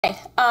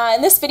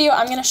In this video,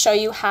 I'm going to show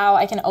you how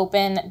I can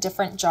open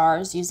different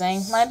jars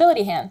using my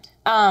ability hand.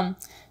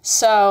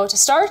 So to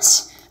start,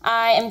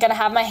 I am going to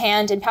have my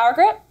hand in power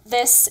grip.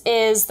 This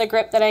is the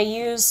grip that I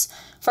use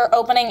for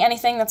opening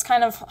anything that's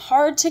kind of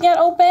hard to get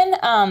open.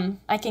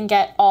 I can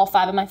get all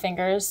 5 of my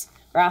fingers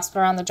grasped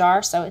around the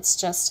jar, so it's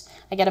just,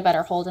 I get a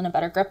better hold and a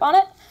better grip on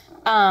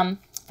it.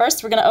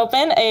 First, we're going to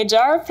open a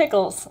jar of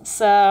pickles.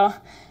 So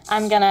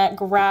I'm going to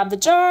grab the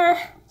jar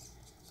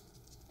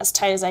as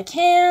tight as I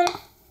can,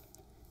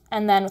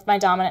 and then with my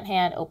dominant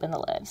hand, open the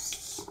lid.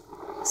 So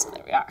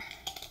there we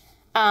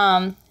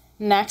are.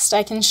 Next,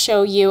 I can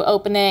show you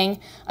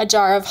opening a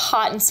jar of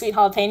hot and sweet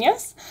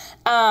jalapenos.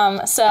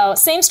 So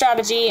same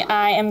strategy,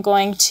 I am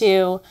going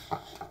to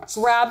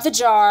grab the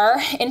jar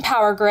in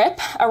power grip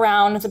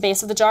around the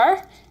base of the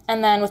jar,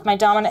 and then with my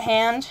dominant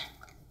hand,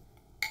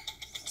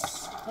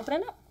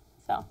 open it up.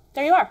 So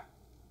there you are.